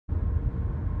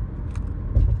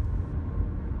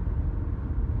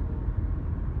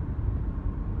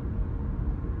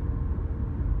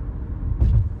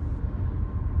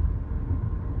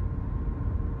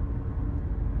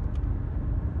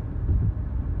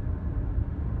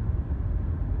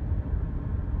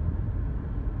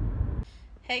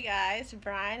Hey guys,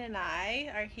 Brian and I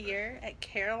are here at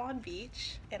Carillon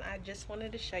Beach and I just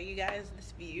wanted to show you guys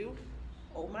this view.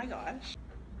 Oh my gosh.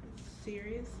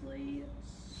 Seriously,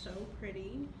 so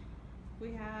pretty.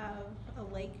 We have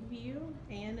a lake view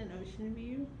and an ocean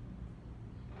view.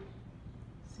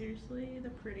 Seriously,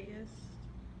 the prettiest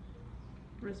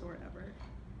resort ever.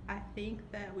 I think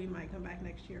that we might come back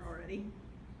next year already.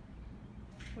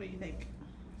 What do you think?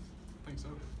 I think so.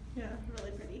 Yeah,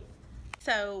 really pretty.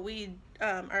 So we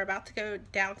are about to go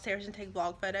downstairs and take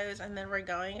vlog photos, and then we're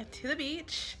going to the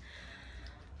beach.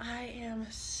 I am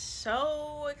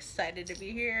so excited to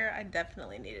be here. I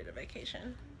definitely needed a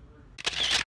vacation.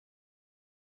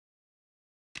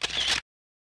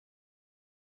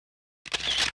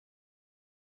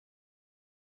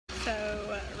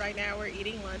 So right now we're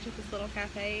eating lunch at this little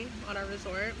cafe on our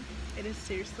resort. It is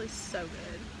seriously so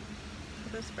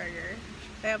good. This burger.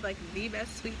 They have like the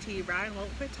best sweet tea. Brian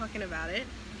won't quit talking about it.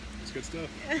 It's good stuff.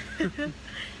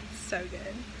 So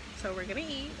good. So we're gonna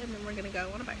eat and then we're gonna go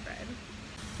on a bike ride.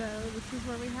 So this is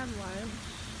where we have lunch.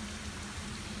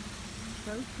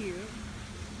 So cute.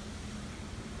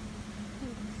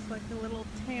 It's like a little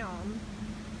town.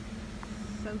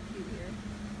 So cute here.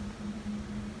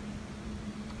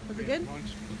 Was it good? Lunch.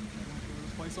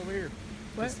 This place over here.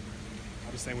 What?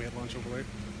 I was saying we had lunch over there.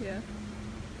 Yeah.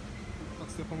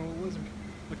 Let's step on a little lizard.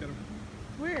 Look at him.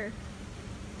 Where?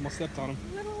 I almost stepped on him.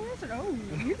 Little lizard. Oh,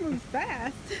 you move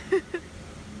fast.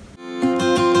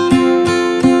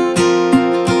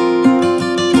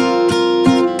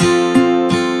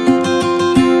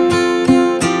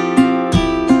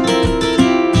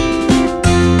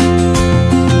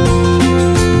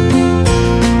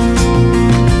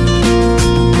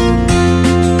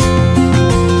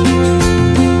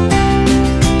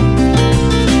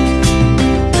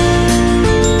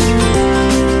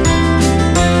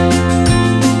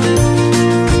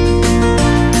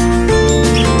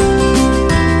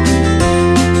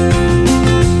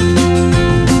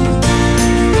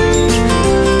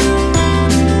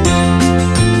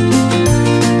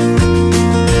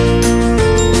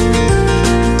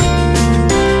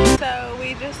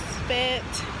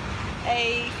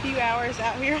 A few hours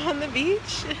out here on the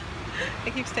beach. I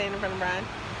keep staying in front of Brian.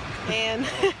 And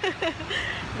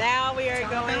now we are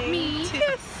going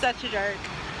to such a jerk.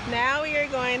 Now we are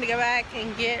going to go back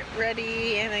and get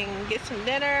ready and then get some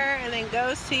dinner and then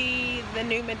go see the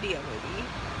new Medea movie.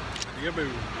 Yeah,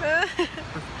 boo.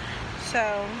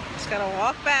 So just gotta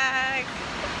walk back.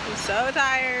 I'm so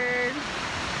tired.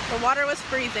 The water was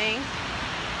freezing.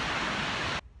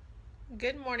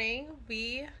 Good morning.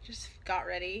 We just got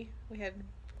ready. We had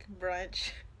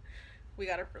brunch. We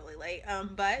got up really late.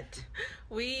 But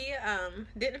we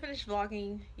didn't finish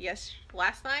vlogging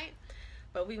last night,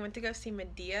 but we went to go see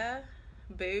Medea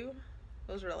Boo.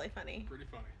 It was really funny. Pretty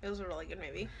funny. It was a really good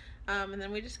movie. And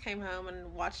then we just came home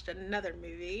and watched another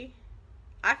movie.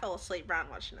 I fell asleep. Brian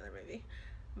watched another movie.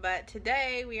 But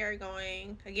today we are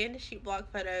going again to shoot vlog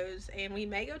photos, and we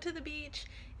may go to the beach.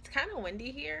 It's kind of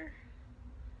windy here.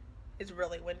 It's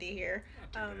really windy here.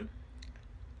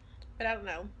 But I don't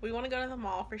know. We want to go to the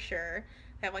mall for sure.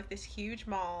 They have like this huge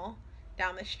mall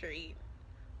down the street.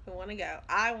 We want to go.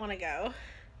 I want to go.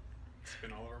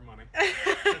 Spend all of our money.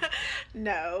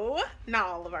 No, not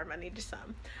all of our money, just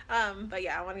some. But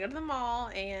yeah, I want to go to the mall,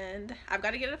 and I've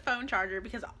got to get a phone charger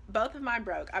because both of mine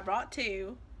broke. I brought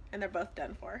two, and they're both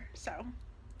done for. So,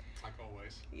 like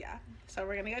always. Yeah. So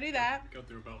we're gonna go do that. Go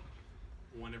through about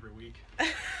one every week.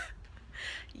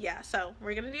 Yeah, so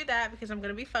we're gonna do that because I'm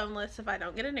gonna be phoneless if I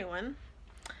don't get a new one.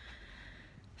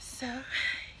 So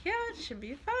yeah, it should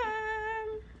be fun.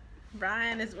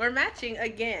 We're matching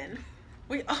again.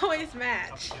 We always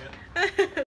match.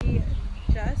 We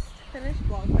just finished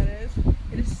vlog photos.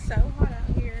 It is so hot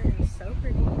out here and so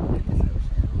pretty. Look at this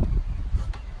ocean.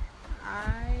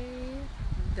 I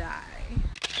died.